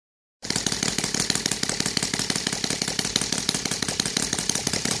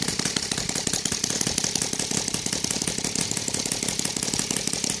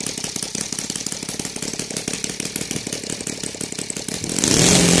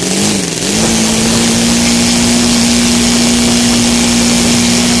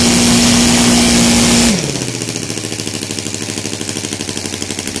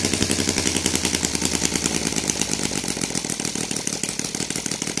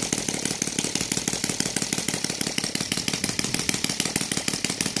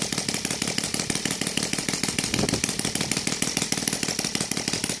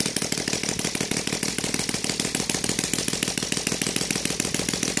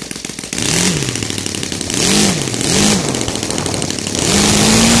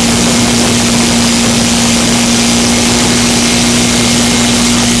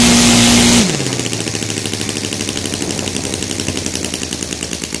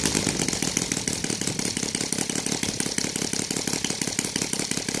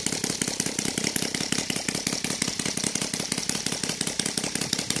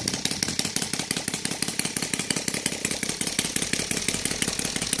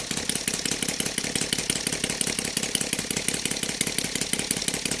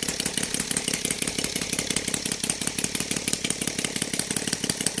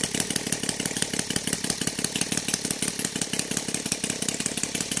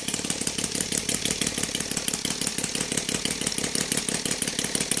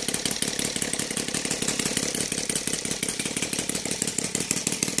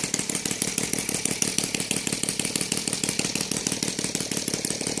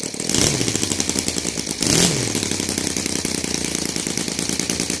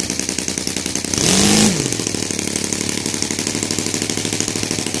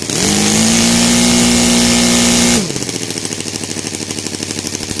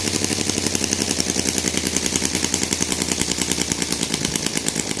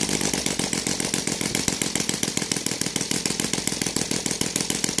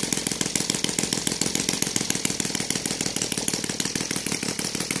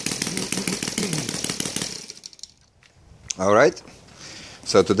Alright,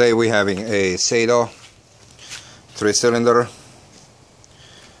 so today we're having a Saito 3-cylinder,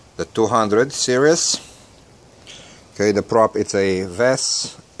 the 200 series. Okay, the prop, it's a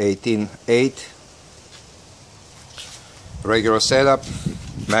Vess 18.8 regular setup,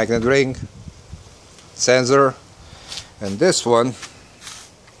 magnet ring, sensor, and this one,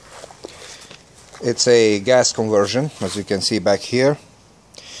 it's a gas conversion, as you can see back here.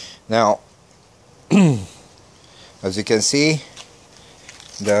 Now as you can see,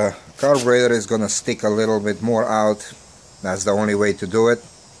 the carburetor is gonna stick a little bit more out. That's the only way to do it.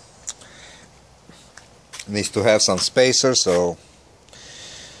 Needs to have some spacer, so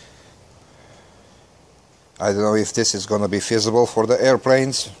I don't know if this is gonna be feasible for the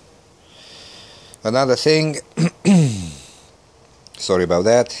airplanes. Another thing sorry about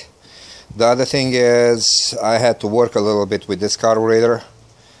that. The other thing is I had to work a little bit with this carburetor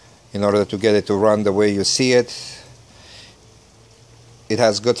in order to get it to run the way you see it. It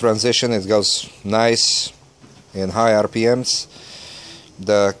has good transition, it goes nice in high RPMs.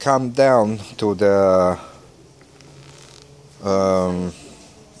 The come down to the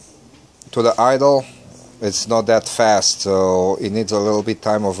idle, it's not that fast, so it needs a little bit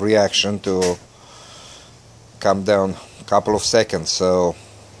time of reaction to come down, a couple of seconds. So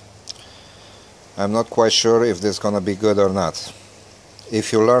I'm not quite sure if this is gonna be good or not.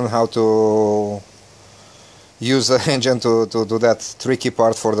 If you learn how to use the engine to do that tricky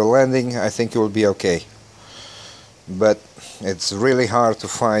part for the landing, I think you will be okay. But it's really hard to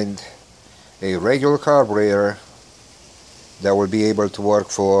find a regular carburetor that will be able to work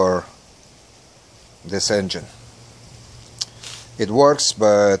for this engine. It works,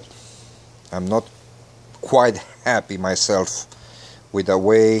 but I'm not quite happy myself with the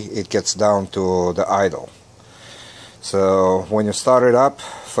way it gets down to the idle. So when you start it up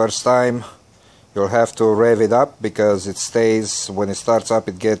first time, you'll have to rev it up, because it stays, when it starts up,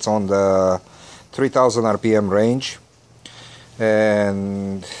 it gets on the 3000 RPM range.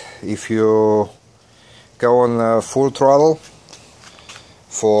 And if you go on full throttle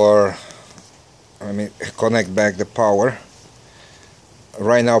for, let me connect back the power.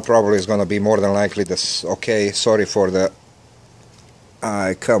 Right now probably is going to be more than likely this. Okay, sorry for the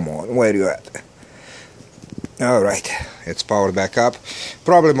come on, where are you at? Alright, it's powered back up.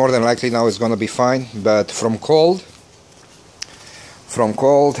 Probably more than likely now it's gonna be fine, but from cold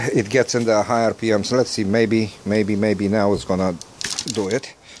it gets in the high RPMs. Let's see, maybe now it's gonna do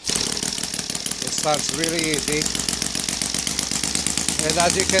it. It starts really easy, and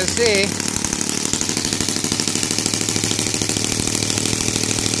as you can see,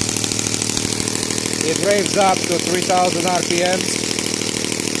 it revs up to 3000 RPMs,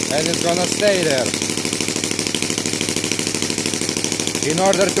 and it's gonna stay there. In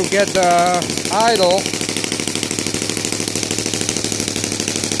order to get the idle,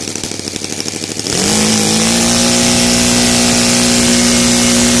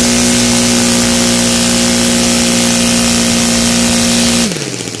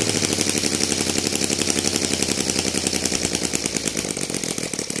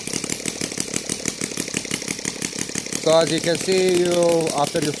 so as you can see,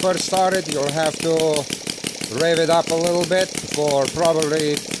 after you first start it, you'll have to rev it up a little bit for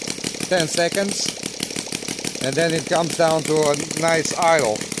probably 10 seconds, and then it comes down to a nice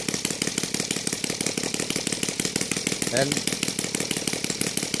idle, and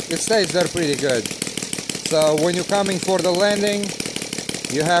it stays there pretty good. So when you're coming for the landing,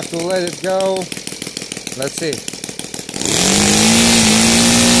 you have to let it go. Let's see.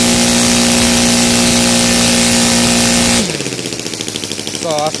 So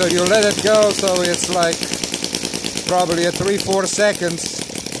after you let it go, so it's like probably a 3-4 seconds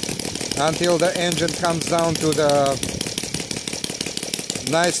until the engine comes down to the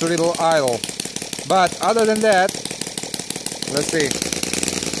nice little idle. But other than that, let's see.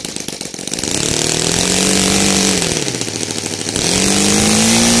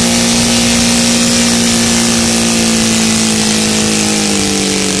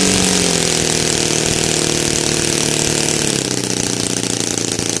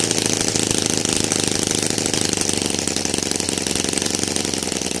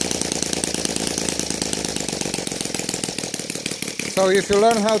 So if you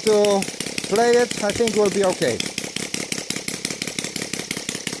learn how to play it, I think it will be okay.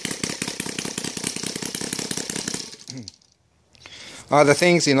 Other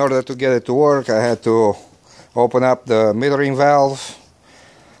things, in order to get it to work, I had to open up the metering valve,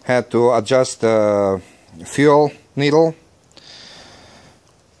 had to adjust the fuel needle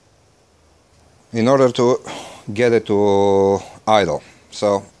in order to get it to idle.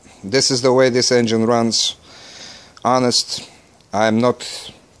 So this is the way this engine runs honest, I'm not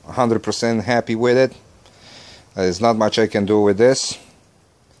 100% happy with it. There's not much I can do with this,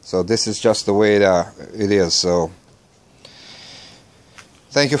 so this is just the way it is. So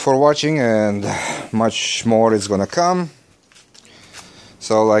thank you for watching, and much more is gonna come.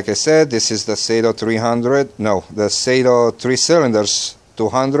 So like I said, this is the Saito 300, no, the Saito 3 cylinders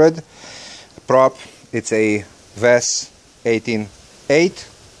 200 prop. It's a Vess 18.8.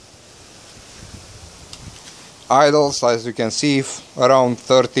 Idles, as you can see, around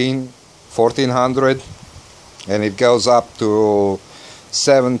 1400, and it goes up to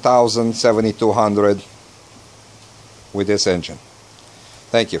 7,000, 7,200 with this engine.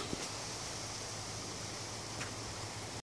 Thank you.